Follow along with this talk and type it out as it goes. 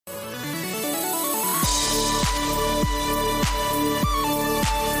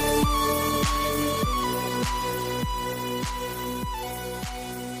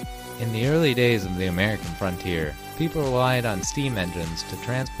early days of the American frontier, people relied on steam engines to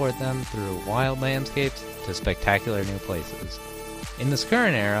transport them through wild landscapes to spectacular new places. In this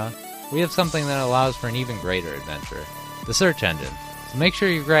current era, we have something that allows for an even greater adventure, the search engine. So make sure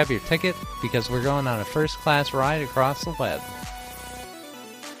you grab your ticket, because we're going on a first-class ride across the web.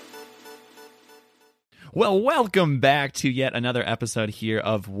 Well, welcome back to yet another episode here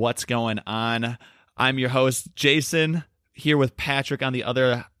of What's Going On. I'm your host, Jason, here with Patrick on the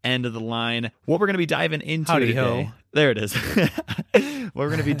other end of the line. What we're going to be diving into Howdy today... ho. There it is. What we're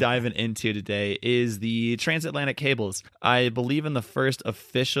going to be diving into today is the transatlantic cables. I believe in the first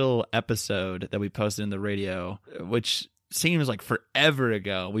official episode that we posted in the radio, which seems like forever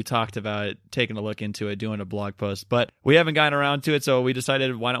ago, we talked about taking a look into it, doing a blog post, but we haven't gotten around to it, so we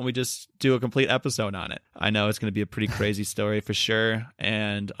decided, why don't we just do a complete episode on it? I know it's going to be a pretty crazy story for sure,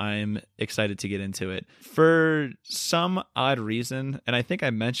 and I'm excited to get into it. For some odd reason, and I think I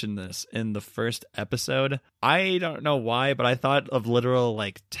mentioned this in the first episode, I don't know why, but I thought of literal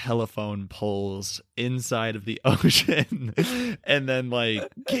like telephone poles inside of the ocean and then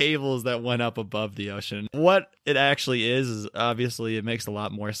like cables that went up above the ocean. What it actually is obviously it makes a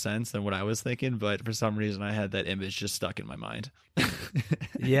lot more sense than what I was thinking, but for some reason I had that image just stuck in my mind.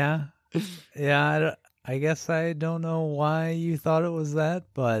 Yeah. I guess I don't know why you thought it was that,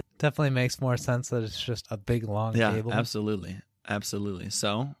 but definitely makes more sense that it's just a big long cable. Yeah, absolutely.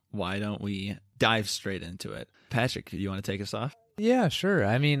 So why don't we dive straight into it? Patrick, you want to take us off? Yeah, sure.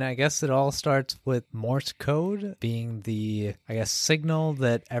 I mean, I guess it all starts with Morse code being the, signal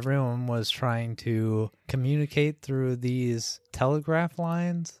that everyone was trying to communicate through these telegraph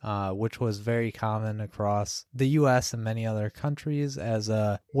lines, which was very common across the U.S. and many other countries as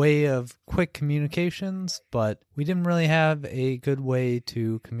a way of quick communications, but we didn't really have a good way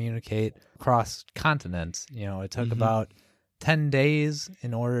to communicate across continents. You know, it took about 10 days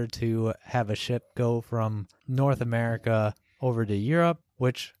in order to have a ship go from North America over to Europe,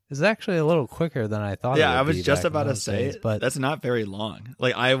 which is actually a little quicker than I thought. Yeah, it would I was be just back about in to those say, days, but that's not very long.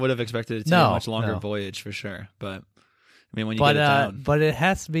 Like I would have expected it to be a much longer voyage for sure. But I mean, when you get it down, but it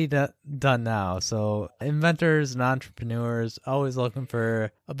has to be done now. So inventors and entrepreneurs always looking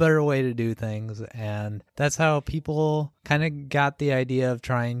for a better way to do things, and that's how people kind of got the idea of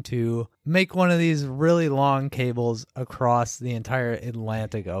trying to make one of these really long cables across the entire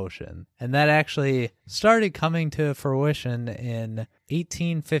Atlantic Ocean. And that actually started coming to fruition in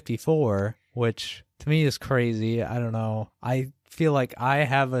 1854, which to me is crazy. I don't know. I feel like I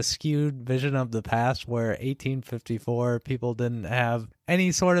have a skewed vision of the past where 1854 people didn't have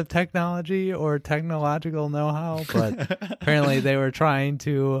any sort of technology or technological know-how, but apparently they were trying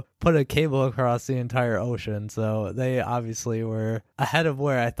to put a cable across the entire ocean, so they obviously were ahead of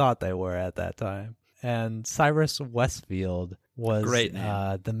where I thought they were at that time. And Cyrus Westfield was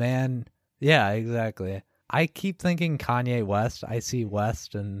the man. Yeah, exactly. I keep thinking Kanye West. I see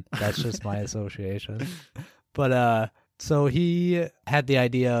West, and that's just my association. But so he had the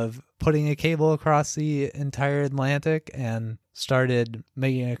idea of putting a cable across the entire Atlantic and started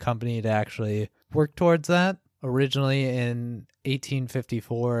making a company to actually work towards that. Originally in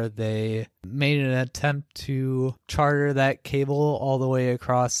 1854, they made an attempt to charter that cable all the way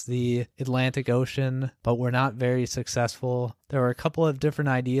across the Atlantic Ocean, but were not very successful. There were a couple of different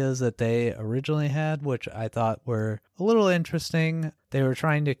ideas that they originally had, which I thought were a little interesting. They were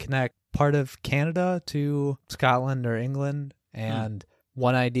trying to connect part of Canada to Scotland or England, and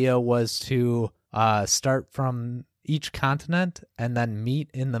one idea was to start from each continent and then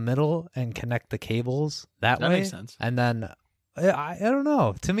meet in the middle and connect the cables that way. That makes sense. And then I don't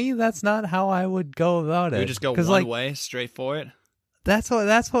know. To me, that's not how I would go about it. You just go one way straight for it. That's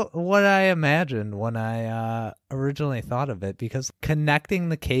what I imagined when I originally thought of it, because connecting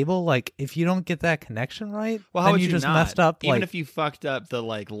the cable, like if you don't get that connection right, well, how then would you just not? messed up. Even if you fucked up the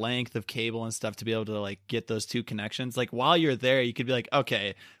like length of cable and stuff to be able to like get those two connections, like while you're there, you could be like,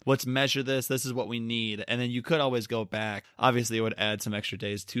 okay, let's measure this. This is what we need, and then you could always go back. Obviously, it would add some extra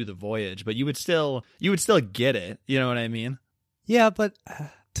days to the voyage, but you would still get it. You know what I mean? Yeah, but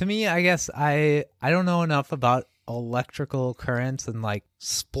to me, I guess I don't know enough about electrical currents and like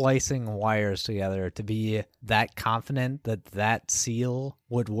splicing wires together to be that confident that that seal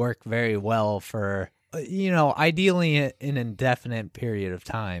would work very well for, ideally an indefinite period of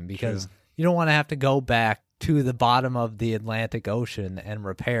time, because you don't want to have to go back to the bottom of the Atlantic Ocean and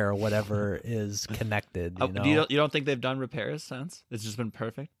repair whatever is connected. You don't think they've done repairs since? It's just been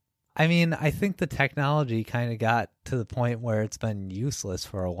perfect? I mean, I think the technology kind of got to the point where it's been useless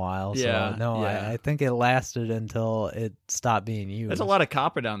for a while. Yeah, so, no, yeah. I think it lasted until it stopped being used. There's a lot of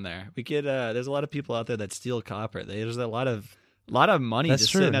copper down there. There's a lot of people out there that steal copper. There's a lot of A lot of money. That's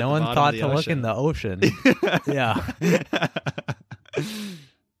just true. sitting at No the one bottom thought of to the look in ocean. the ocean. Yeah.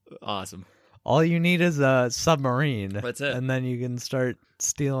 Awesome. All you need is a submarine. That's it. And then you can start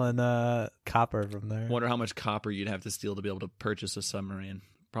stealing copper from there. Wonder how much copper you'd have to steal to be able to purchase a submarine.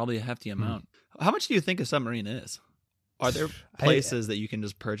 Probably a hefty Hmm. amount. How much do you think a submarine is? Are there places that you can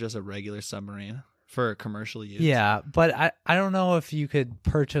just purchase a regular submarine for commercial use? Yeah, but I don't know if you could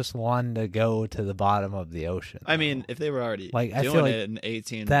purchase one to go to the bottom of the ocean. I mean, if they were already Like, I doing feel like it in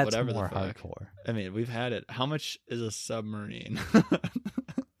 18, that's whatever more the fuck. hardcore. I mean, we've had it. How much is a submarine?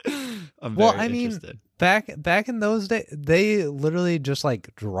 I'm Well, very I mean, interested. back in those days, they literally just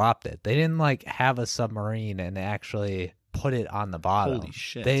like dropped it. They didn't like have a submarine and actually put it on the bottom. Holy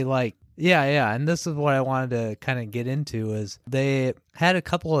shit. They like yeah, and this is what I wanted to kind of get into is they had a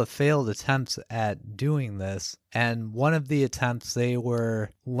couple of failed attempts at doing this, and one of the attempts they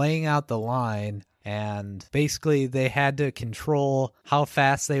were laying out the line and basically they had to control how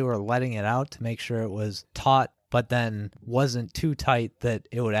fast they were letting it out to make sure it was taut but then wasn't too tight that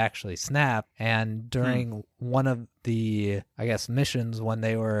it would actually snap. And during one of the, I guess, missions when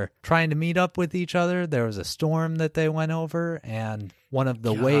they were trying to meet up with each other, there was a storm that they went over, and one of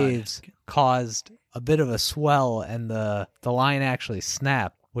the waves caused a bit of a swell, and the line actually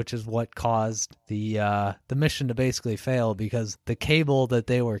snapped, which is what caused the mission to basically fail because the cable that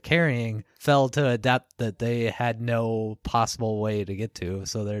they were carrying fell to a depth that they had no possible way to get to.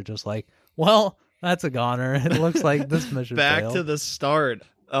 So they're just like, well, that's a goner. It looks like this mission Back failed. to the start.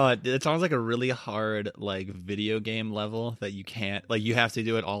 It sounds like a really hard like video game level that you can't like. You have to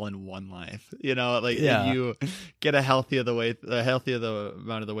do it all in one life. You know, like if you get a healthy amount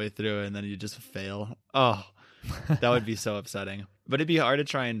of the way through, and then you just fail. Oh, that would be so upsetting. But it'd be hard to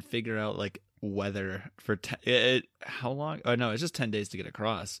try and figure out like weather for how long? Oh no, it's just 10 days to get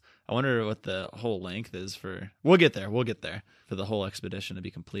across. I wonder what the whole length is for. We'll get there for the whole expedition to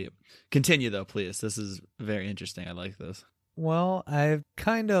be complete. Continue though, please. This is very interesting. I like this. Well, I've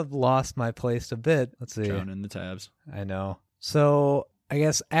kind of lost my place a bit. Let's see. Drowning in the tabs. I know. So I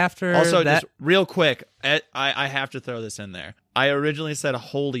guess after also that, just real quick, I have to throw this in there. I originally said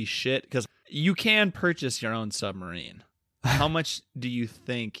holy shit because you can purchase your own submarine. How much do you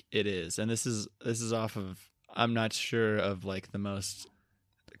think it is? And this is off of, I'm not sure of like the most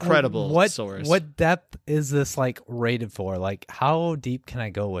credible source. What depth is this like rated for? Like how deep can I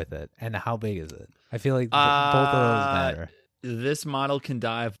go with it, and how big is it? I feel like both of those matter. This model can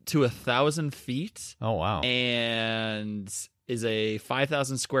dive to 1,000 feet. Oh wow! And is a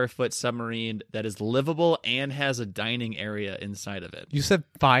 5,000 square foot submarine that is livable and has a dining area inside of it. You said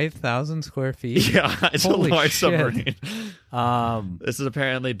 5,000 square feet? Yeah, it's Holy a large shit. submarine. This has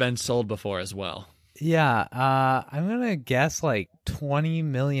apparently been sold before as well. Yeah, I'm gonna guess like $20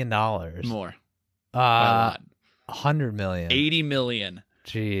 million. More. By a lot. 100 million. 80 million.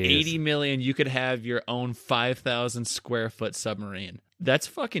 Jeez. 80 million. You could have your own 5,000 square foot submarine. That's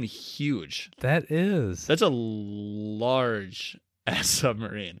fucking huge. That is. That's a large ass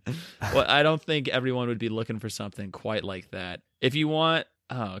submarine. Well, I don't think everyone would be looking for something quite like that. If you want,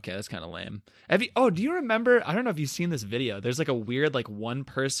 oh, okay, that's kind of lame. Do you remember? I don't know if you've seen this video. There's like a weird, like one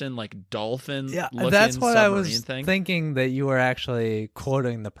person, like dolphin. Yeah, looking that's what I was thing. thinking that you were actually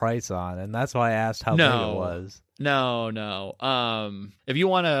quoting the price on, and that's why I asked how big it was. No. If you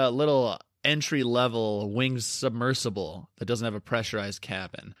want a little entry-level winged submersible that doesn't have a pressurized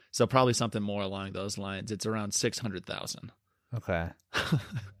cabin, so probably something more along those lines, it's around 600,000. Okay.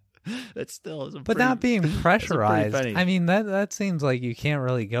 That still is but not being pressurized. penny. I mean, that seems like you can't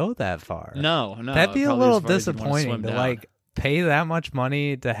really go that far. No. That'd be a probably little as far as you wanna disappointing swim to down. like pay that much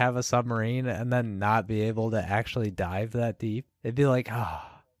money to have a submarine and then not be able to actually dive that deep. It'd be like,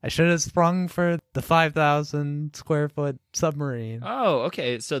 I should have sprung for the 5,000 square foot submarine. Oh,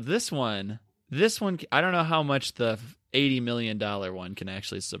 okay. So this one, I don't know how much the $80 million one can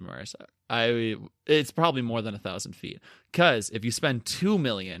actually submerge. It's probably more than 1,000 feet. Because if you spend $2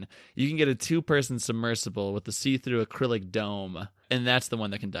 million, you can get a 2-person submersible with the see-through acrylic dome, and that's the one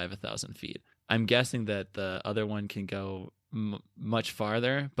that can dive 1,000 feet. I'm guessing that the other one can go much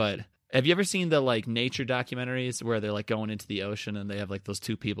farther, but have you ever seen the like nature documentaries where they're like going into the ocean and they have like those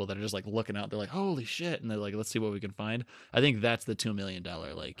two people that are just like looking out? They're like, holy shit. And they're like, let's see what we can find. I think that's the $2 million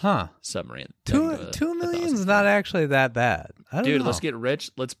like submarine. $2 million's not actually that bad. I don't know. Let's get rich.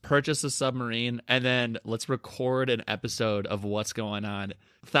 Let's purchase a submarine and then let's record an episode of what's going on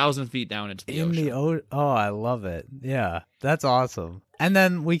 1,000 feet down into the ocean. Oh, I love it. Yeah, that's awesome. And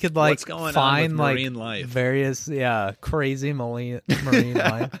then we could like what's going find on with like marine life? Various crazy marine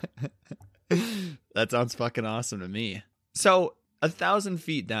life. That sounds fucking awesome to me. So 1,000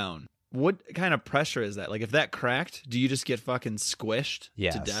 feet down, what kind of pressure is that? Like, if that cracked, do you just get fucking squished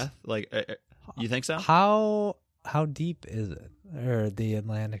Yes. to death? Like, you think so? How deep is it, or the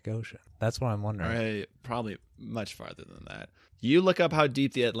Atlantic Ocean? That's what I'm wondering. Right, probably much farther than that. You look up how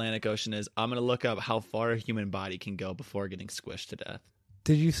deep the Atlantic Ocean is. I'm gonna look up how far a human body can go before getting squished to death.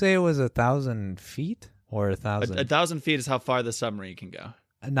 Did you say it was 1,000 feet or 1,000? 1,000 feet is how far the submarine can go.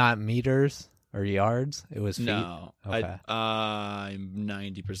 Not meters or yards. It was feet. No, Okay. I'm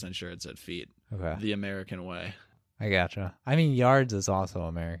 90% sure it's at feet. Okay. The American way. I gotcha. I mean, yards is also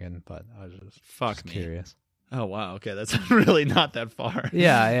American, but I was just Me. curious. Oh wow. Okay, that's really not that far.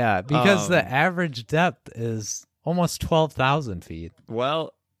 Yeah, because the average depth is almost 12,000 feet.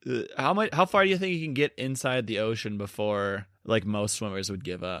 Well, how far do you think you can get inside the ocean before like most swimmers would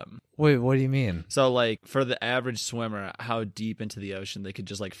give up? Wait, what do you mean? So like for the average swimmer, how deep into the ocean they could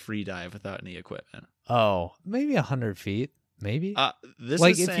just like free dive without any equipment? Oh, maybe 100 feet. Maybe. This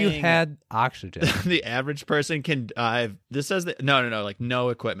like is if you had oxygen. the average person can dive. This says that no, like no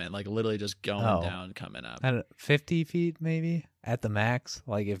equipment, like literally just going down, coming up. At 50 feet maybe at the max.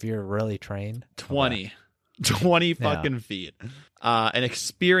 Like if you're really trained. 20 fucking feet. An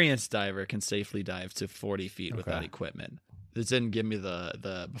experienced diver can safely dive to 40 feet without equipment. This didn't give me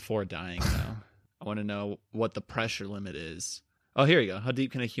the before dying though. I want to know what the pressure limit is. Oh, here you go. How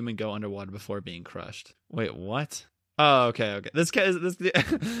deep can a human go underwater before being crushed? Wait, what? Oh, okay. This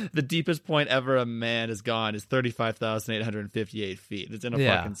the deepest point ever a man has gone is 35,858 feet. It's in a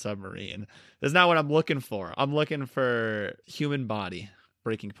fucking submarine. That's not what I'm looking for. I'm looking for human body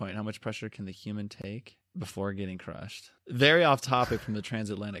breaking point. How much pressure can the human take before getting crushed? Very off topic from the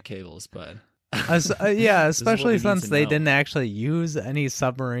transatlantic cables, but especially since they didn't actually use any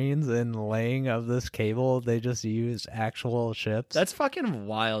submarines in laying of this cable. They just used actual ships. That's fucking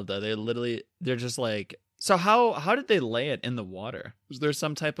wild though. They're just like, so how did they lay it in the water? Was there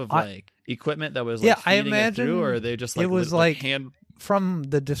some type of like equipment that was like feeding I imagine it through, or are they just like it was like hand? From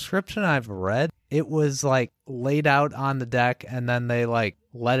the description I've read, it was like laid out on the deck and then they like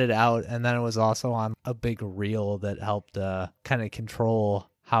let it out, and then it was also on a big reel that helped kind of control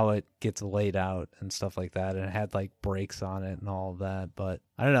how it gets laid out and stuff like that, and it had like brakes on it and all of that. But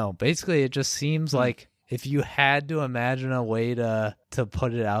I don't know, basically it just seems like if you had to imagine a way to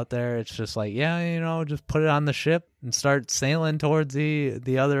put it out there, it's just like, just put it on the ship and start sailing towards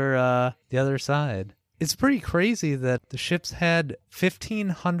the other side. It's pretty crazy that the ships had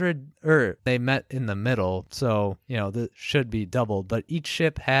 1,500, or they met in the middle, so, that should be doubled, but each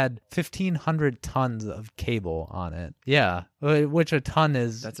ship had 1,500 tons of cable on it. Yeah, which a ton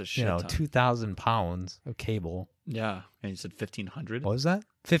is, that's a shit ton. 2,000 pounds of cable. Yeah, and you said 1,500? What was that?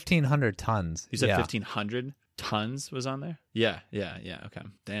 1,500 tons. You said 1,500 tons was on there? Yeah, okay.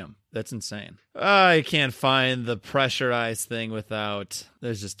 Damn, that's insane. I can't find the pressurized thing without,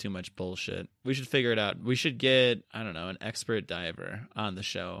 there's just too much bullshit. We should figure it out. We should get, I don't know, an expert diver on the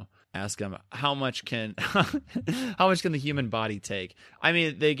show. Ask him how much can the human body take? I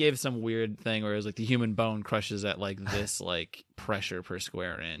mean, they gave some weird thing where it was like the human bone crushes at like this like pressure per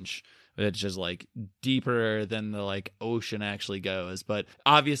square inch. It's just like deeper than the like ocean actually goes. But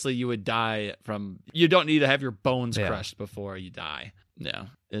obviously you would die you don't need to have your bones crushed before you die. Yeah,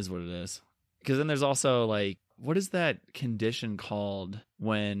 is what it is. Because then there's also like, what is that condition called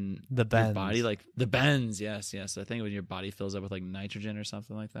when the bends. Your body, like the bends? Yes. I think when your body fills up with like nitrogen or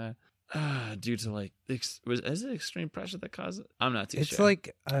something like that. Due to like, is it extreme pressure that causes it? I'm not too sure. It's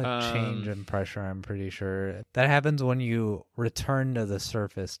like a change in pressure, I'm pretty sure. That happens when you return to the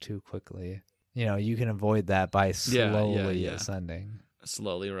surface too quickly. You can avoid that by slowly ascending.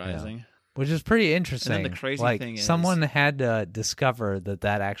 Slowly rising. Yeah. Which is pretty interesting. And then the crazy thing is, someone had to discover that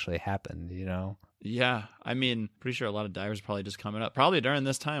actually happened, Yeah, I mean, pretty sure a lot of divers are probably just coming up, probably during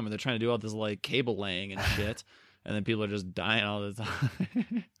this time when they're trying to do all this like cable laying and shit, and then people are just dying all the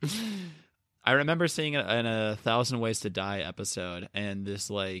time. I remember seeing it in a 1,000 Ways to Die episode, and this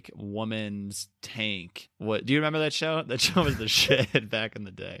like woman's tank. What do you remember that show? That show was the shit back in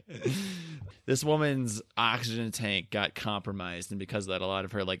the day. This woman's oxygen tank got compromised, and because of that, a lot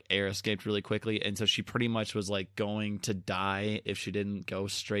of her like air escaped really quickly, and so she pretty much was like going to die if she didn't go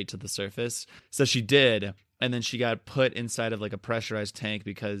straight to the surface. So she did. And then she got put inside of like a pressurized tank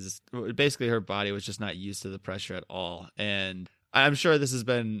because basically her body was just not used to the pressure at all. And I'm sure this has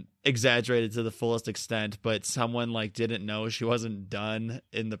been exaggerated to the fullest extent, but someone like didn't know she wasn't done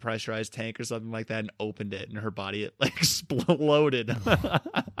in the pressurized tank or something like that and opened it, and her body like exploded.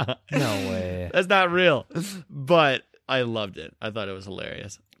 No way. That's not real. But I loved it. I thought it was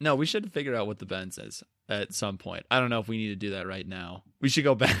hilarious. No, we should figure out what the bends is at some point. I don't know if we need to do that right now. We should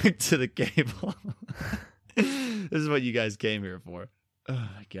go back to the cable. This is what you guys came here for. Oh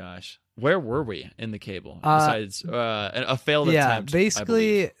my gosh. Where were we in the cable? Besides a failed attempt.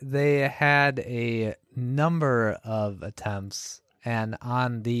 Basically they had a number of attempts, and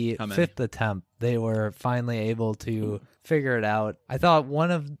on the fifth attempt they were finally able to figure it out. I thought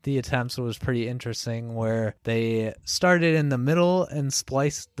one of the attempts was pretty interesting, where they started in the middle and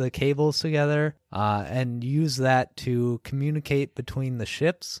spliced the cables together and used that to communicate between the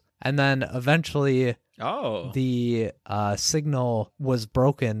ships. And then eventually the signal was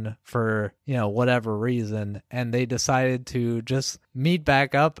broken for, whatever reason, and they decided to just meet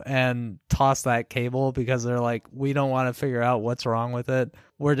back up and toss that cable because they're like, we don't want to figure out what's wrong with it.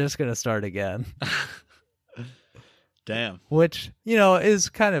 We're just going to start again. Damn. Which, is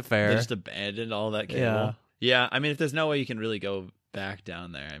kind of fair. They just abandoned all that cable. Yeah. I mean, if there's no way you can really go back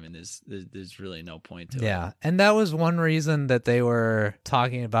down there, I mean, there's really no point to it. Yeah, and that was one reason that they were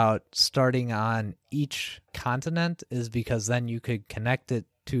talking about starting on each continent, is because then you could connect it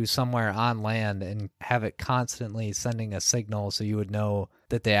to somewhere on land and have it constantly sending a signal, so you would know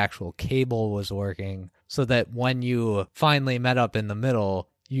that the actual cable was working, so that when you finally met up in the middle,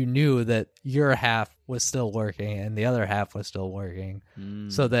 you knew that your half was still working and the other half was still working,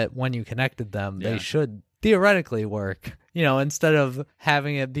 so that when you connected them, they should theoretically work, instead of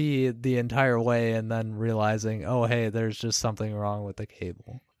having it be the entire way and then realizing, oh, hey, there's just something wrong with the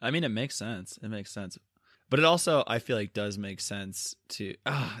cable. I mean, it makes sense. But it also, I feel like, does make sense to...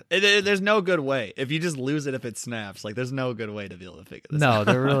 there's no good way. If you just lose it if it snaps, there's no good way to be able to figure this out.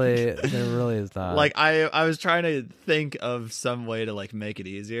 No, there really is not. I was trying to think of some way to, make it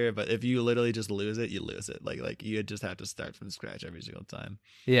easier, but if you literally just lose it, you lose it. Like you just have to start from scratch every single time.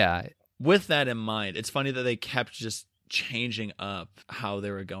 Yeah. With that in mind, it's funny that they kept just changing up how they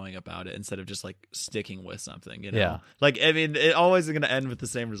were going about it instead of just sticking with something, Yeah. I mean, it always is going to end with the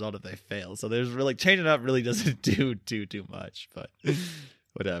same result if they fail. So there's really changing up really doesn't do too much, but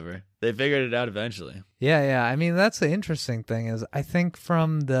whatever. They figured it out eventually. Yeah. I mean, that's the interesting thing, is I think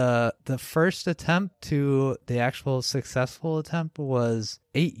from the first attempt to the actual successful attempt was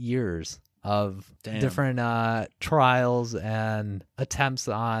 8 years of different trials and attempts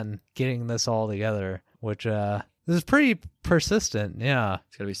on getting this all together, which is pretty persistent. Yeah,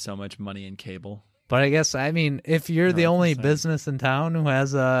 it's gotta be so much money in cable. But I guess, I mean, if you're the only business in town who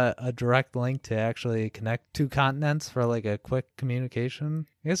has a direct link to actually connect two continents for a quick communication,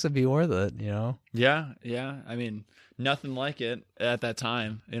 I guess it'd be worth it, Yeah. I mean, nothing like it at that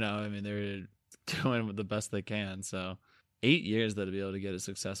time. I mean, they're doing the best they can, so 8 years to be able to get a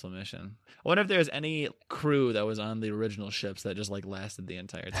successful mission. I wonder if there's any crew that was on the original ships that just lasted the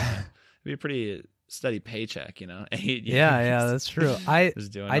entire time. It'd be a pretty steady paycheck, 8 years. Yeah, that's true. I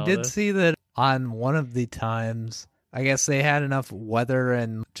did see that on one of the times, I guess they had enough weather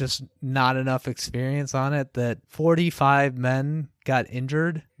and just not enough experience on it that 45 men got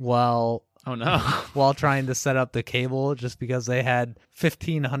injured while trying to set up the cable, just because they had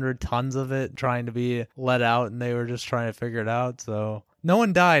 1,500 tons of it trying to be let out and they were just trying to figure it out. So no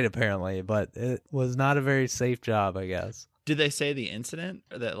one died apparently, but it was not a very safe job, I guess. Did they say the incident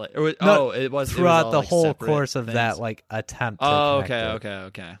that it was throughout the whole course of that attempt?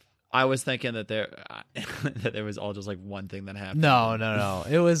 Okay. I was thinking that there was all just one thing that happened. No.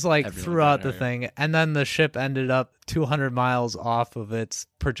 It was throughout the thing, and then the ship ended up 200 miles off of its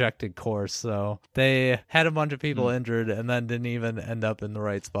projected course. So they had a bunch of people injured, and then didn't even end up in the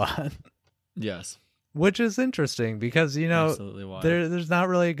right spot. Yes. Which is interesting because, there's not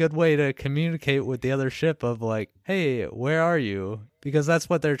really a good way to communicate with the other ship of hey, where are you? Because that's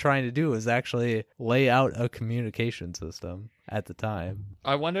what they're trying to do, is actually lay out a communication system at the time.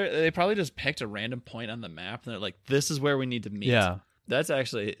 I wonder, they probably just picked a random point on the map and they're like, this is where we need to meet. Yeah. That's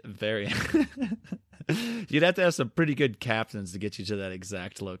actually very... You'd have to have some pretty good captains to get you to that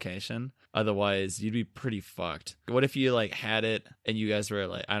exact location. Otherwise, you'd be pretty fucked. What if you had it and you guys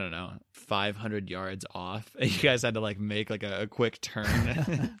were 500 yards off and you guys had to make a quick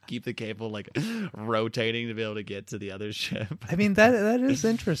turn, keep the cable rotating to be able to get to the other ship? I mean, that is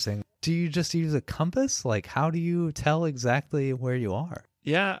interesting. Do you just use a compass? How do you tell exactly where you are?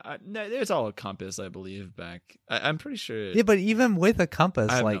 Yeah, no, it's all a compass, I believe, back. I'm pretty sure. Yeah, but even with a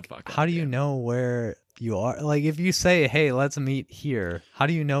compass, how do you know where you are? If you say, hey, let's meet here, how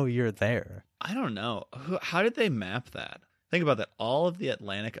do you know you're there? I don't know. How did they map that? Think about that. All of the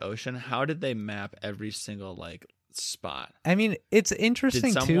Atlantic Ocean, how did they map every single, spot? I mean, it's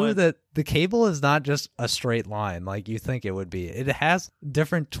interesting, too, that the cable is not just a straight line like you think it would be. It has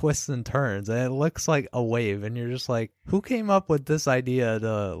different twists and turns, and it looks like a wave, and you're just who came up with this idea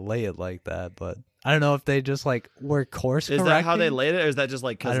to lay it like that? But I don't know if they just, were course correcting. Is that how they laid it, or is that just,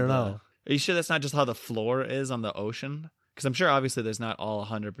 'cause I don't know. Are you sure that's not just how the floor is on the ocean? Because I'm sure obviously there's not all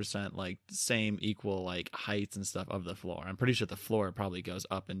 100% like same equal like heights and stuff of the floor. I'm pretty sure the floor probably goes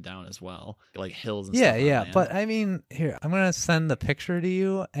up and down as well, like hills and stuff. Yeah. But I mean, here, I'm going to send the picture to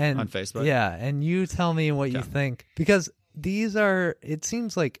you and on Facebook. Yeah. And you tell me what you think, because these are, it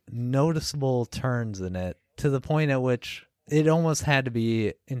seems like noticeable turns in it to the point at which it almost had to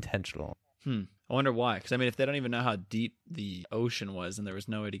be intentional. I wonder why. Because I mean, if they don't even know how deep the ocean was and there was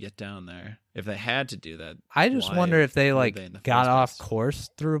no way to get down there, if they had to do that, I just wonder if they got off course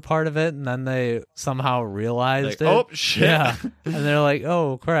through part of it and then they somehow realized it. Oh shit! Yeah, and they're like,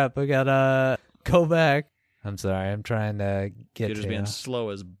 "Oh crap, I gotta go back." I'm sorry, I'm trying to get. You're just being slow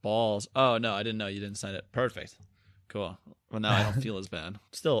as balls. Oh no, I didn't know you didn't sign it. Perfect, cool. Well, now I don't feel as bad.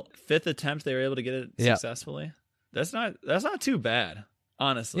 Still, 5th attempt they were able to get it successfully. That's not too bad.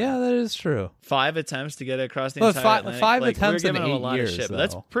 Honestly, yeah, that is true. 5 attempts to get it across the entire Atlantic. 5 attempts in 8 a lot years, of shit, though. but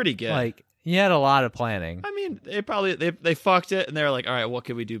that's pretty good. Like, you had a lot of planning. I mean, they fucked it, and they were like, all right, what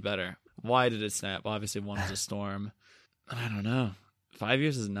could we do better? Why did it snap? Obviously, one was a storm. I don't know. 5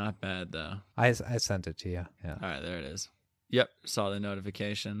 years is not bad, though. I sent it to you. Yeah. All right, there it is. Yep, saw the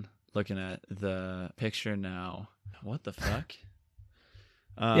notification. Looking at the picture now. What the fuck?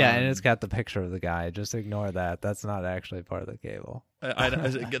 Yeah, and it's got the picture of the guy. Just ignore that. That's not actually part of the cable.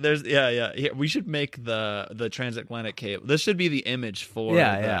 There's Here, we should make the transatlantic cable. This should be the image for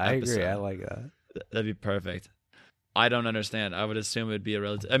I episode. agree. I like that. That'd be perfect. I don't understand. I would assume it'd be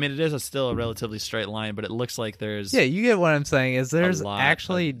I mean, it is still a relatively straight line, but it looks like there's you get what I'm saying. Is there's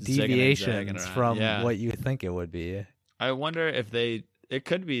actually deviations from what you think it would be. I wonder if it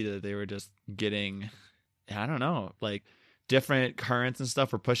could be that they were just getting, I don't know, like different currents and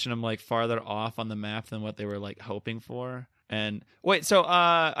stuff were pushing them like farther off on the map than what they were like hoping for. And wait, so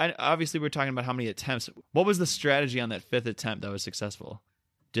obviously we're talking about how many attempts. What was the strategy on that 5th attempt that was successful?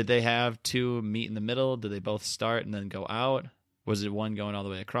 Did they have 2 meet in the middle? Did they both start and then go out? Was it one going all the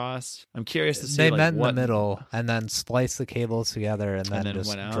way across? I'm curious to see. They met in the middle and then spliced the cables together and then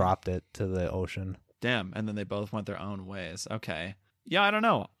just dropped it to the ocean. Damn, and then they both went their own ways. Okay. Yeah, I don't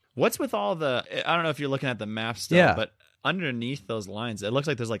know. What's with all I don't know if you're looking at the map still, but underneath those lines, it looks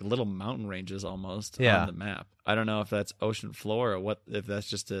like there's like little mountain ranges almost on the map. I don't know if that's ocean floor or if that's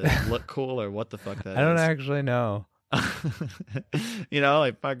just to look cool or what the fuck that is. I don't actually know.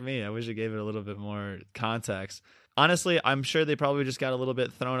 Like, fuck me. I wish it gave it a little bit more context. Honestly, I'm sure they probably just got a little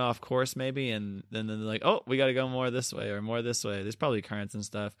bit thrown off course maybe, and then they're like, oh, we got to go more this way or more this way. There's probably currents and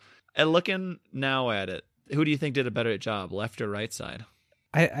stuff. And looking now at it, who do you think did a better job, left or right side?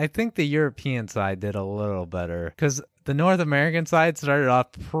 I think the European side did a little better because the North American side started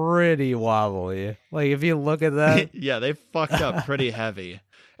off pretty wobbly. Like, if you look at that. Yeah, they fucked up pretty heavy.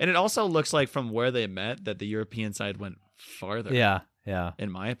 And it also looks like from where they met that the European side went farther. Yeah. In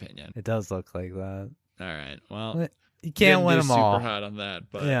my opinion. It does look like that. All right. Well, you can't win them all. Super hot on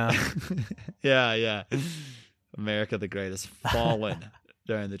that, but yeah. yeah. America the Great has fallen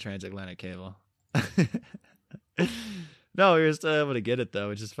during the transatlantic cable. No, we were still able to get it though,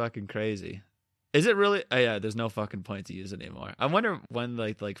 which is fucking crazy. Is it really? Oh, yeah, there's no fucking point to use it anymore. I wonder when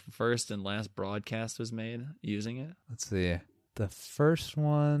like first and last broadcast was made using it. Let's see. The first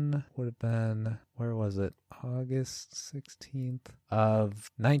one would have been, where was it? August 16th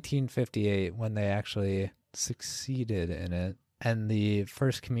of 1958 when they actually succeeded in it. And the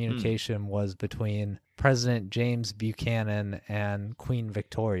first communication was between President James Buchanan and Queen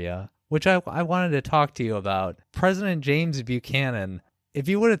Victoria, which I wanted to talk to you about. President James Buchanan, if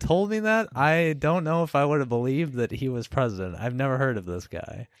you would have told me that, I don't know if I would have believed that he was president. I've never heard of this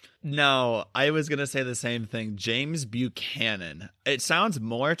guy. No, I was going to say the same thing. James Buchanan. It sounds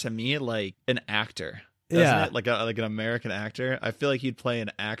more to me like an actor. Doesn't it? Like an American actor. I feel like he'd play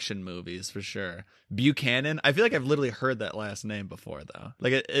in action movies for sure. Buchanan. I feel like I've literally heard that last name before though.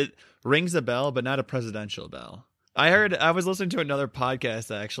 Like it rings a bell, but not a presidential bell. I was listening to another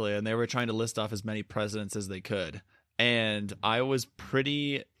podcast actually, and they were trying to list off as many presidents as they could. And I was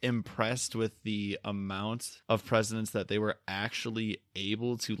pretty impressed with the amount of presidents that they were actually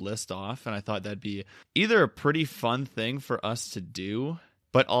able to list off. And I thought that'd be either a pretty fun thing for us to do,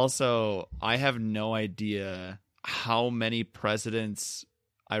 but also I have no idea how many presidents.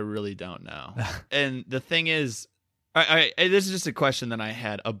 I really don't know. And the thing is, this is just a question that I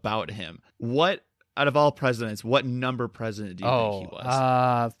had about him. What, out of all presidents, what number president do you think he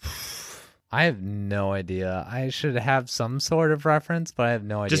was? I have no idea. I should have some sort of reference, but I have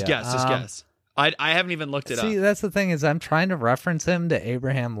no idea. Just guess. I haven't even looked it up. See, that's the thing is I'm trying to reference him to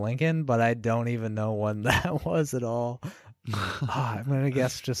Abraham Lincoln, but I don't even know when that was at all. I'm going to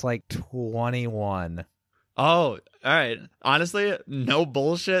guess just like 21. Oh, all right. Honestly, no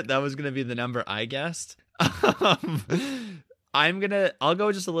bullshit. That was going to be the number I guessed. I'll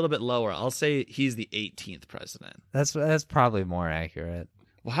go just a little bit lower. I'll say he's the 18th president. That's probably more accurate.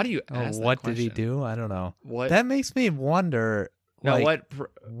 Well, how do you ask that what question? did he do? I don't know. What? That makes me wonder. Now, like,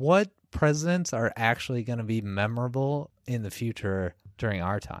 what presidents are actually going to be memorable in the future during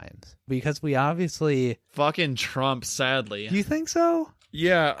our times? Because we obviously fucking Trump, sadly. You think so?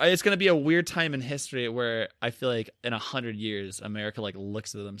 Yeah, it's gonna be a weird time in history where I feel like in 100 years, America like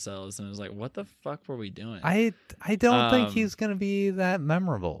looks at themselves and is like, "What the fuck were we doing?" I don't think he's gonna be that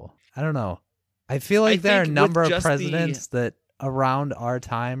memorable. I don't know. I feel like there are a number of presidents that around our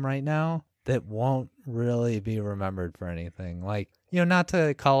time right now that won't really be remembered for anything. Like, not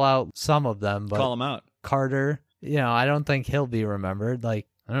to call out some of them, but call them out. Carter, I don't think he'll be remembered. Like,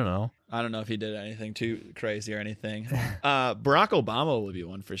 I don't know. I don't know if he did anything too crazy or anything. Barack Obama would be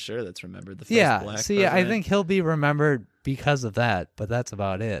one for sure that's remembered. The first black president. I think he'll be remembered because of that, but that's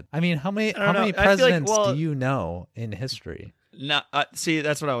about it. I mean, how many presidents do you know in history? No, see,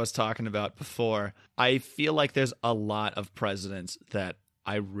 that's what I was talking about before. I feel like there's a lot of presidents that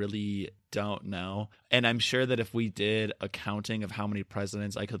I really don't know. And I'm sure that if we did a counting of how many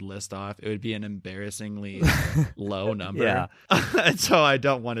presidents I could list off, it would be an embarrassingly low number. Yeah. And so I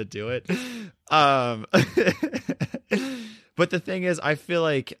don't want to do it. But the thing is, I feel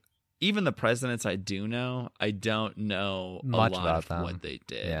like even the presidents I do know, I don't know much a lot about of them. what they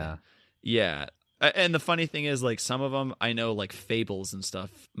did. Yeah. Yeah. And the funny thing is, like, some of them I know, like, fables and stuff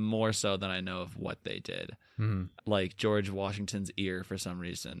more so than I know of what they did. Mm-hmm. Like George Washington's ear, for some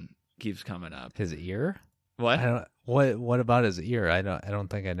reason, keeps coming up. His ear? What? What about his ear? I don't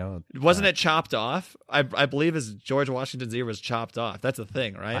think I know. Wasn't it chopped off? I believe George Washington's ear was chopped off. That's a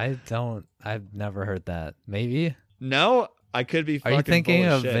thing, right? I've never heard that. Maybe. No, I could be. Are you thinking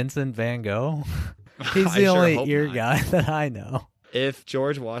full of shit. Vincent Van Gogh? He's the only ear guy that I know. If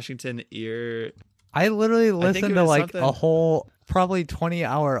George Washington ear, I literally listened to like something... a whole probably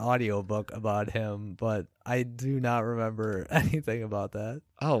 20-hour audiobook about him, but I do not remember anything about that.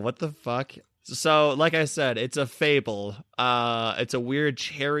 Oh, what the fuck? So, like I said, it's a fable. It's a weird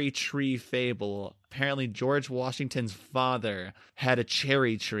cherry tree fable. Apparently, George Washington's father had a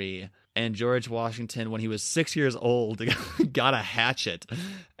cherry tree, and George Washington, when he was 6 years old, got a hatchet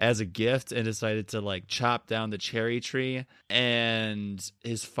as a gift and decided to like chop down the cherry tree. And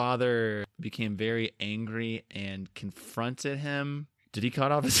his father became very angry and confronted him. Did he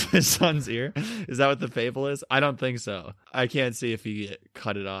cut off his son's ear? Is that what the fable is? I don't think so. I can't see if he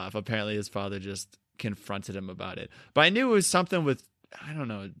cut it off. Apparently his father just confronted him about it. But I knew it was something with, I don't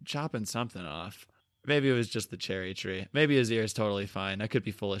know, chopping something off. Maybe it was just the cherry tree. Maybe his ear is totally fine. I could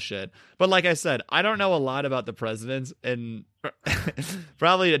be full of shit. But like I said, I don't know a lot about the presidents, and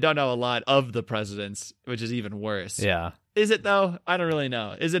probably don't know a lot of the presidents, which is even worse. Yeah. Is it though? I don't really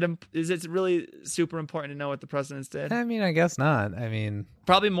know. Is it really super important to know what the presidents did? I mean, I guess not. I mean,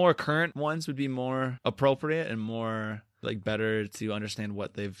 probably more current ones would be more appropriate and more like better to understand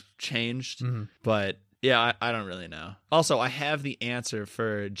what they've changed. Mm-hmm. But yeah, I don't really know. Also, I have the answer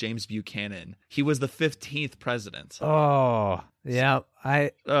for James Buchanan. He was the 15th president. Oh, yeah.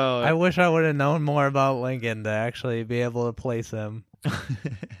 I wish I would have known more about Lincoln to actually be able to place him.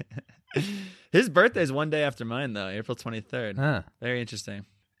 His birthday is one day after mine, though, April 23rd. Huh. Very interesting.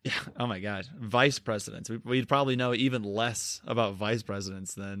 Yeah. Oh, my God. Vice presidents. We'd probably know even less about vice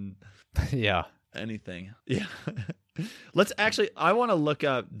presidents than yeah, anything. Yeah. I want to look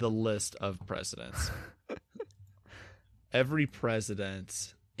up the list of presidents. Every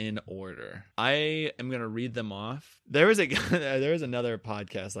president in order. I am going to read them off. There was another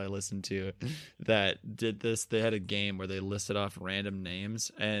podcast I listened to that did this. They had a game where they listed off random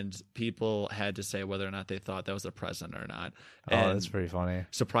names and people had to say whether or not they thought that was a president or not. Oh, and that's pretty funny.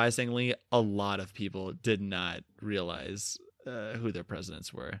 surprisingly, a lot of people did not realize who their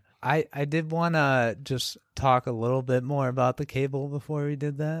presidents were. I did want to just talk a little bit more about the cable before we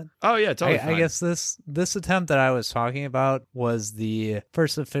did that. Oh yeah, totally. I guess this attempt that I was talking about was the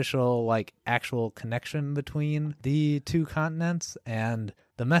first official like actual connection between the two continents, and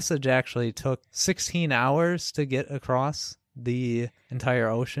the message actually took 16 hours to get across the entire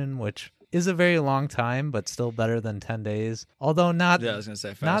ocean, which is a very long time, but still better than 10 days. Although not, I was gonna say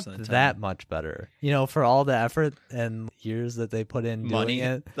not faster than 10. that much better. For all the effort and years that they put in Money doing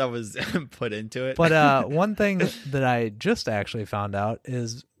it. that was put into it. But one thing that I just actually found out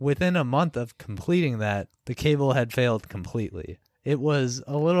is within a month of completing that, the cable had failed completely. It was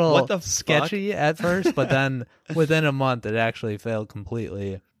a little sketchy at first, but then within a month, it actually failed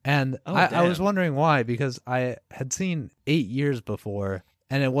completely. And I was wondering why, because I had seen 8 years before.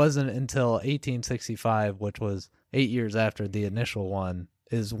 And it wasn't until 1865, which was 8 years after the initial one,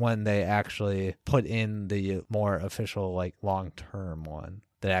 is when they actually put in the more official, like, long-term one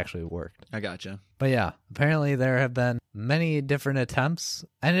that actually worked. I gotcha. But yeah, apparently there have been many different attempts,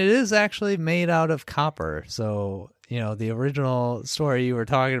 and it is actually made out of copper. So, you know, the original story you were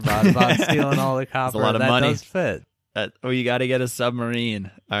talking about stealing all the copper, a lot of that money. does fit. You got to get a submarine.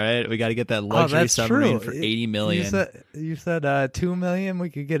 All right, we got to get that luxury submarine for $80 million. You said $2 million. We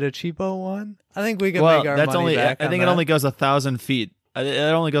could get a cheapo one. I think we could well, make our that's money only. back. I think it only goes 1,000 feet.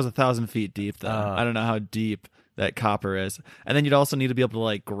 It only goes 1,000 feet deep, though. I don't know how deep that copper is. And then you'd also need to be able to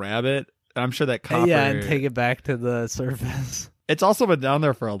like grab it. I'm sure that copper. Yeah, and take it back to the surface. It's also been down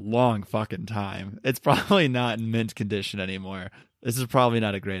there for a long fucking time. It's probably not in mint condition anymore. This is probably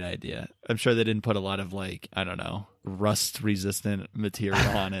not a great idea. I'm sure they didn't put a lot of like, I don't know, rust resistant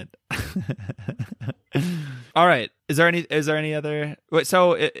material on it. All right. Is there any other? Wait,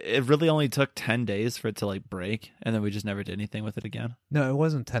 so it really only took 10 days for it to like break, and then we just never did anything with it again? No, it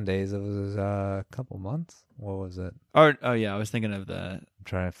wasn't 10 days. It was a couple months. What was it? Oh yeah, I was thinking of the. I'm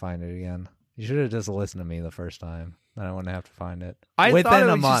trying to find it again. You should have just listened to me the first time. Then I wouldn't have to find it. I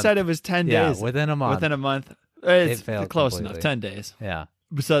thought you said it was 10 days. Yeah, within a month. Within a month. It's failed close completely. enough. 10 days. Yeah.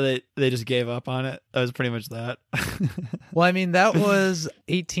 So they just gave up on it. That was pretty much that. Well, I mean, that was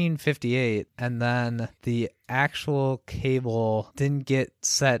 1858, and then the actual cable didn't get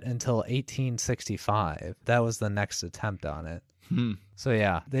set until 1865. That was the next attempt on it. So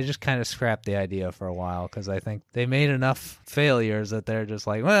yeah, they just kind of scrapped the idea for a while because I think they made enough failures that they're just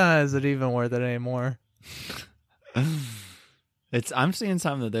like, well, is it even worth it anymore? I'm seeing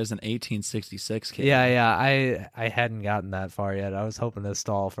something that there's an 1866 cable. Yeah. I hadn't gotten that far yet. I was hoping to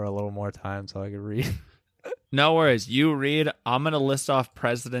stall for a little more time so I could read. No worries. You read. I'm going to list off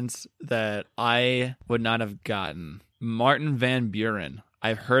presidents that I would not have gotten. Martin Van Buren.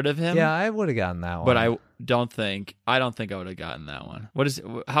 I've heard of him. Yeah, I would have gotten that one. But I don't think I would have gotten that one.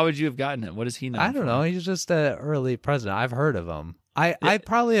 How would you have gotten him? What is he known I don't for? know. He's just an early president. I've heard of him. I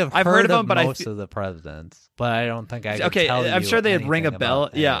probably have heard of him, but most of the presidents, but I don't think I could tell I'm you sure they'd ring a anything bell.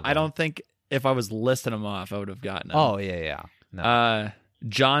 about any Yeah, of I them. don't think if I was listing them off, I would have gotten them. Oh, yeah. No.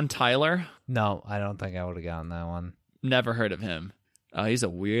 John Tyler. No, I don't think I would have gotten that one. Never heard of him. He's a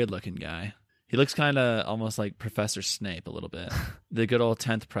weird looking guy. He looks kind of almost like Professor Snape a little bit. The good old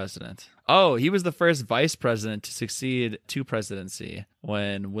 10th president. Oh, he was the first vice president to succeed to presidency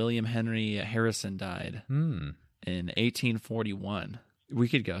when William Henry Harrison died in 1841. We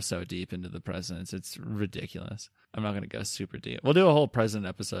could go so deep into the presidents. It's ridiculous. I'm not going to go super deep. We'll do a whole president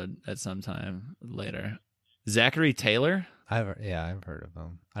episode at some time later. Zachary Taylor? I've heard of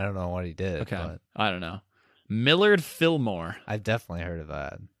him. I don't know what he did. Okay. But I don't know. Millard Fillmore. I've definitely heard of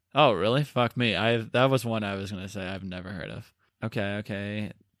that. Oh, really? Fuck me. That was one I was going to say I've never heard of.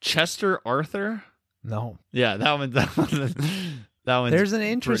 Okay. Chester Arthur? No. Yeah, that one. There's an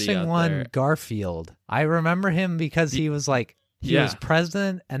interesting one, there. Garfield. I remember him because he was like, he was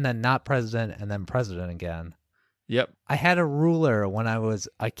president and then not president and then president again. Yep. I had a ruler when I was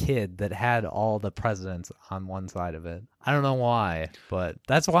a kid that had all the presidents on one side of it. I don't know why, but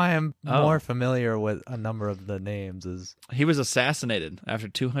that's why I'm more familiar with a number of the names. He was assassinated after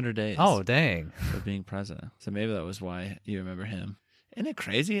 200 days. Oh, dang. For being president. So maybe that was why you remember him. Isn't it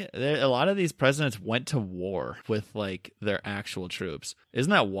crazy? A lot of these presidents went to war with like their actual troops.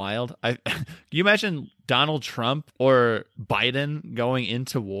 Isn't that wild? Can you imagine Donald Trump or Biden going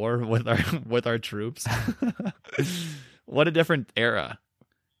into war with our troops? What a different era.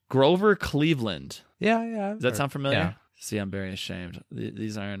 Grover Cleveland. Yeah. Does that sound familiar? Yeah. See, I'm very ashamed.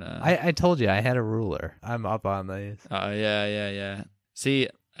 These aren't. I told you I had a ruler. I'm up on these. Oh yeah. See,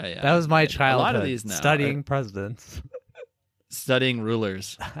 that was my childhood. A lot of these now studying presidents. Studying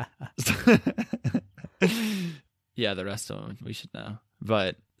rulers. Yeah, the rest of them we should know.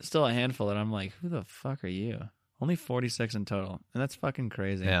 But still a handful that I'm like, who the fuck are you? Only 46 in total. And that's fucking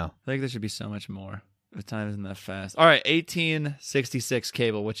crazy. Yeah. I think there should be so much more. The time isn't that fast. All right, 1866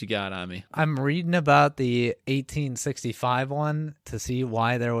 cable. What you got on me? I'm reading about the 1865 one to see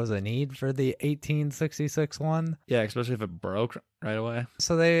why there was a need for the 1866 one. Yeah, especially if it broke right away.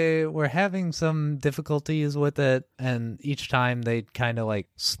 So they were having some difficulties with it, and each time they'd kind of like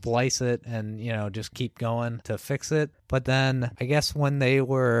splice it and, just keep going to fix it. But then I guess when they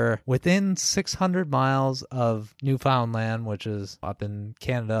were within 600 miles of Newfoundland, which is up in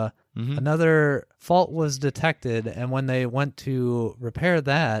Canada, another fault was detected, and when they went to repair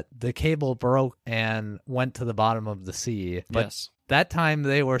that, the cable broke and went to the bottom of the sea. But yes. that time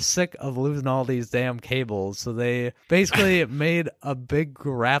they were sick of losing all these damn cables. So they basically made a big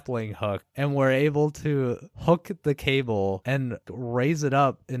grappling hook and were able to hook the cable and raise it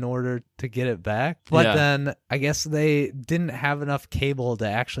up in order to get it back. But then I guess they didn't have enough cable to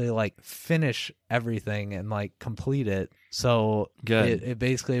actually like finish everything and like complete it. So it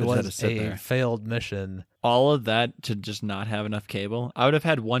basically was a failed mission. All of that to just not have enough cable. I would have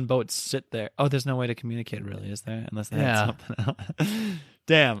had one boat sit there. Oh, there's no way to communicate, really, is there? Unless they had something else.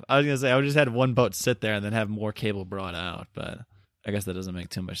 Damn, I was gonna say I would just had one boat sit there and then have more cable brought out, but I guess that doesn't make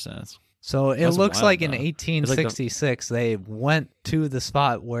too much sense. So it looks like in 1866 they went to the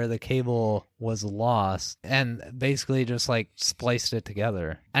spot where the cable was lost and basically just like spliced it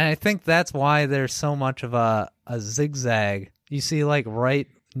together. And I think that's why there's so much of a zigzag. You see like right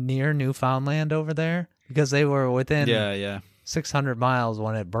near Newfoundland over there because they were within 600 miles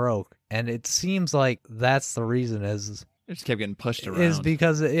when it broke. And it seems like that's the reason is it just kept getting pushed around. Is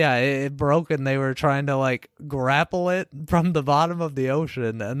because it broke and they were trying to like grapple it from the bottom of the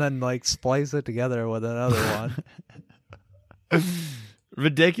ocean and then like splice it together with another one.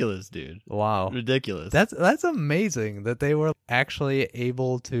 Ridiculous, dude. Wow. Ridiculous. That's amazing that they were actually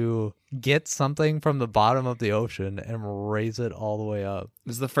able to get something from the bottom of the ocean and raise it all the way up.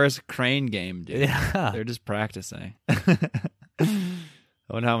 This is the first crane game, dude. Yeah. They're just practicing. I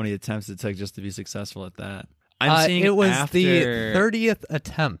wonder how many attempts it took just to be successful at that. I'm seeing it was after... the 30th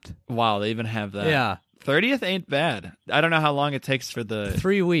attempt. Wow, they even have that. Yeah. 30th ain't bad. I don't know how long it takes for the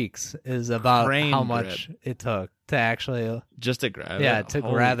 3 weeks is about crane how much grip. It took to actually just to grab it. Yeah, to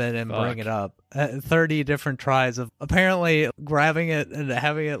grab it and bring it up. 30 different tries of apparently grabbing it and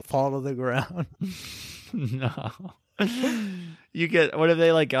having it fall to the ground. No. You get, what if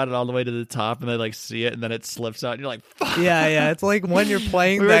they like got it all the way to the top and they like see it and then it slips out and you're like, fuck. Yeah. It's like when you're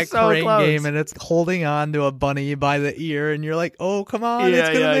playing that crane game and it's holding on to a bunny by the ear and you're like, oh, come on, it's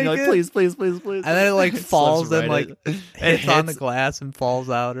gonna make like, it. Please. And then it like falls and right like hits on the glass and falls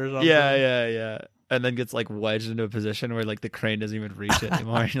out or something. Yeah. And then gets like wedged into a position where like the crane doesn't even reach it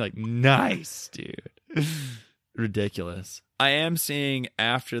anymore. And you're like, nice, dude. Ridiculous. I am seeing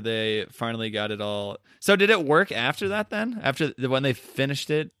after they finally got it all. So did it work after that then? After when they finished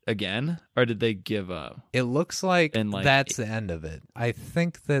it again? Or did they give up? It looks like that's the end of it. I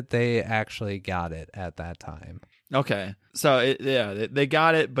think that they actually got it at that time. Okay. So they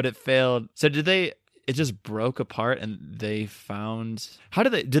got it, but it failed. So did they... It just broke apart and they found... How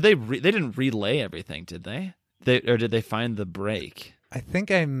did they... They didn't relay everything, did they? Or did they find the break? I think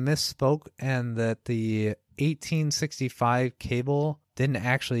I misspoke and that the 1865 cable didn't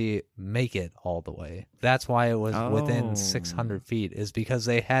actually make it all the way. That's why it was within 600 feet, is because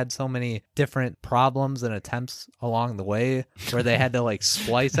they had so many different problems and attempts along the way where they had to like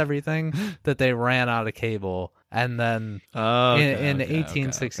splice everything that they ran out of cable. And then in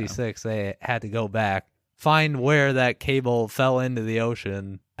 1866, they had to go back, find where that cable fell into the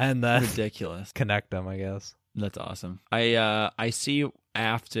ocean, and then ridiculous connect them, I guess. That's awesome. I see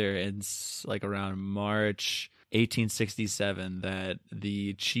after it's like around March 1867 that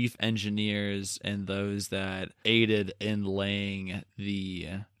the chief engineers and those that aided in laying the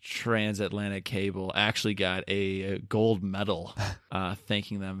transatlantic cable actually got a gold medal,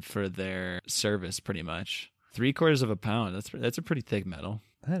 thanking them for their service. Pretty much 3/4 of a pound. That's a pretty thick medal.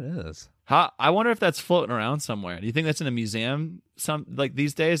 That is. I wonder if that's floating around somewhere. Do you think that's in a museum like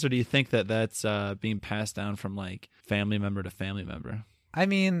these days, or do you think that that's being passed down from like family member to family member? I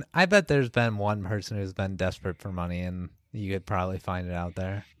mean, I bet there's been one person who's been desperate for money, and you could probably find it out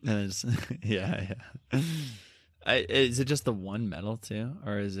there. Yeah. Is it just the one medal too,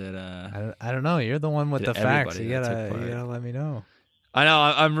 or is it? I don't know. You're the one with the facts. You gotta let me know. I know.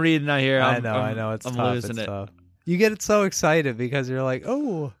 I'm reading out here. I know. It's tough. It's tough. You get so excited because you're like,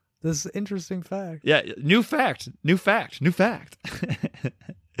 oh, this is interesting fact. Yeah, new fact.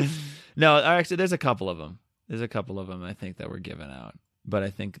 No, actually, there's a couple of them. I think that were given out. But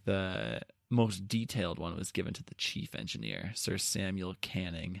I think the most detailed one was given to the chief engineer, Sir Samuel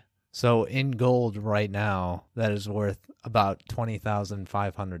Canning. So in gold right now, that is worth about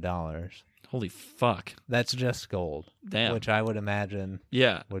 $20,500. Holy fuck. That's just gold. Damn. Which I would imagine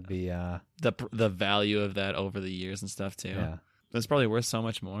would be... the value of that over the years and stuff, too. Yeah. That's probably worth so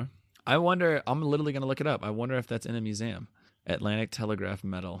much more. I wonder... I'm literally going to look it up. I wonder if that's in a museum. Atlantic Telegraph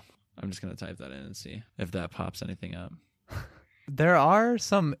Medal. I'm just going to type that in and see if that pops anything up. There are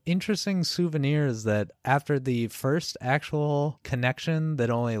some interesting souvenirs that after the first actual connection that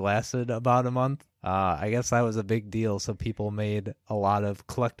only lasted about a month, I guess that was a big deal. So people made a lot of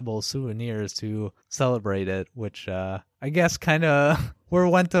collectible souvenirs to celebrate it, which I guess kind of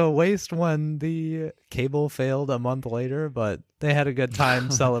went to waste when the cable failed a month later, but they had a good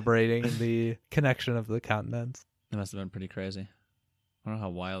time celebrating the connection of the continents. It must have been pretty crazy. I don't know how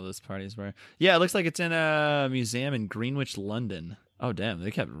wild those parties were. Yeah, it looks like it's in a museum in Greenwich, London. Oh, damn. They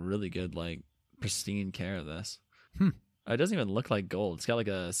kept really good, like, pristine care of this. It doesn't even look like gold. It's got, like,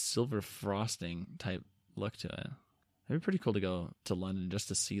 a silver frosting type look to it. It'd be pretty cool to go to London just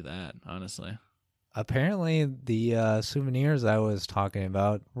to see that, honestly. Apparently, the souvenirs I was talking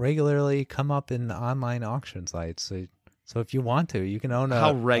about regularly come up in online auction sites. So if you want to, you can own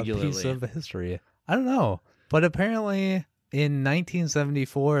a piece of history. I don't know. But apparently... in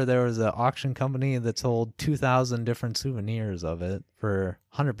 1974, there was an auction company that sold 2,000 different souvenirs of it for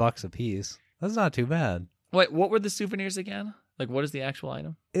 $100 a piece. That's not too bad. Wait, what were the souvenirs again? Like, what is the actual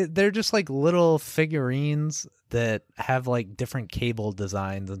item? They're just like little figurines that have like different cable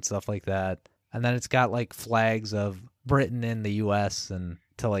designs and stuff like that. And then it's got like flags of Britain and the U.S. and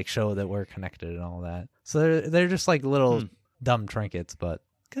to like show that we're connected and all that. So they're just like little dumb trinkets, but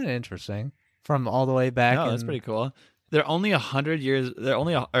kind of interesting. From all the way back. No, that's pretty cool. They're only 100 years. They're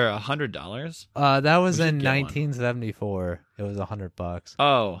only $100. That was in 1974. It was $100.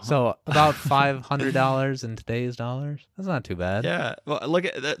 Oh, so about $500 in today's dollars. That's not too bad. Yeah. Well, look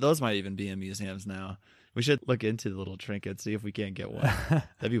at those. Might even be in museums now. We should look into the little trinkets, see if we can't get one.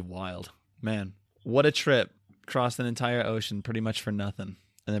 That'd be wild, man. What a trip! Crossed an entire ocean pretty much for nothing,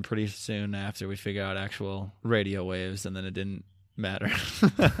 and then pretty soon after we figure out actual radio waves, and then it didn't matter.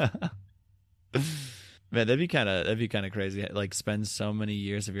 Man, that'd be kind of crazy. Like, spend so many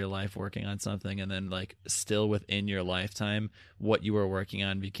years of your life working on something, and then like still within your lifetime, what you were working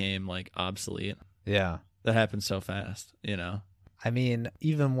on became like obsolete. Yeah, that happens so fast. You know. I mean,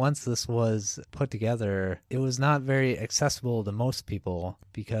 even once this was put together, it was not very accessible to most people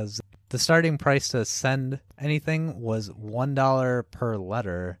because the starting price to send anything was $1 per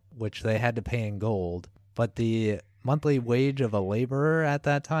letter, which they had to pay in gold. But the monthly wage of a laborer at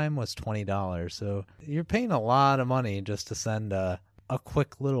that time was $20. So you're paying a lot of money just to send a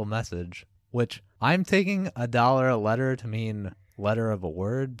quick little message, which I'm taking $1 a letter to mean letter of a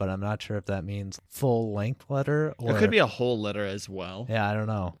word, but I'm not sure if that means full length letter or it could be a whole letter as well. Yeah, I don't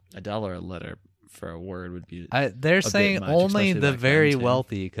know. $1 a letter for a word would be they're saying much, only the very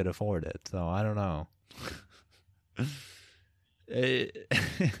wealthy could afford it, so I don't know.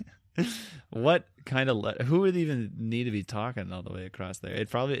 What kind of who would even need to be talking all the way across there?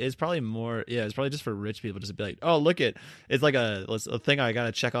 It's probably more. Yeah, it's probably just for rich people just to be like, oh, look it's like a thing I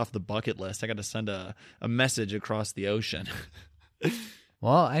gotta check off the bucket list. I gotta send a message across the ocean.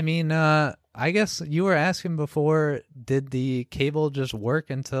 Well, I mean, I guess you were asking before, did the cable just work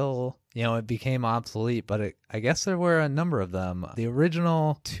until, it became obsolete? But I guess there were a number of them. The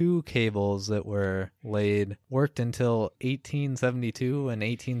original 2 cables that were laid worked until 1872 and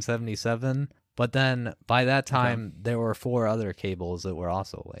 1877. But then by that time, there were 4 other cables that were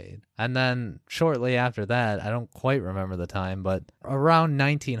also laid. And then shortly after that, I don't quite remember the time, but around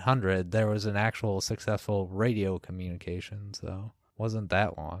 1900, there was an actual successful radio communication. So wasn't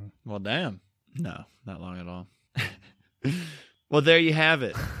that long. Well, damn. No, not long at all. Well, there you have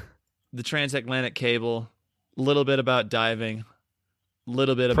it. The transatlantic cable. A little bit about diving. A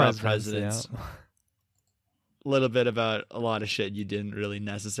little bit about presidents. Yeah. A little bit about a lot of shit you didn't really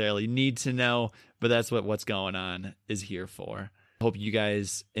necessarily need to know, but that's what What's Going On is here for. Hope you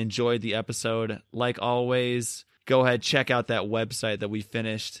guys enjoyed the episode. Like always, go ahead, check out that website that we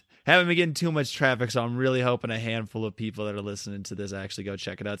finished. Haven't been getting too much traffic, so I'm really hoping a handful of people that are listening to this actually go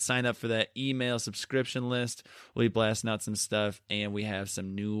check it out. Sign up for that email subscription list. We'll be blasting out some stuff, and we have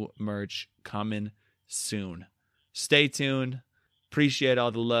some new merch coming soon. Stay tuned. Appreciate all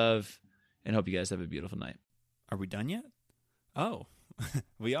the love, and hope you guys have a beautiful night. Are we done yet? Oh,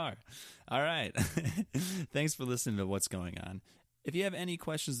 we are. All right. Thanks for listening to What's Going On. If you have any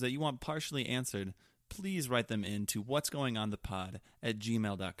questions that you want partially answered, please write them in to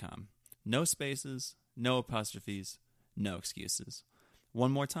what'sgoingonthepod@gmail.com. No spaces, no apostrophes, no excuses.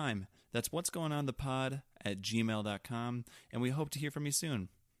 One more time, that's what'sgoingonthepod@gmail.com, and we hope to hear from you soon.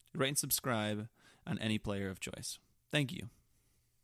 Rate and subscribe on any player of choice. Thank you.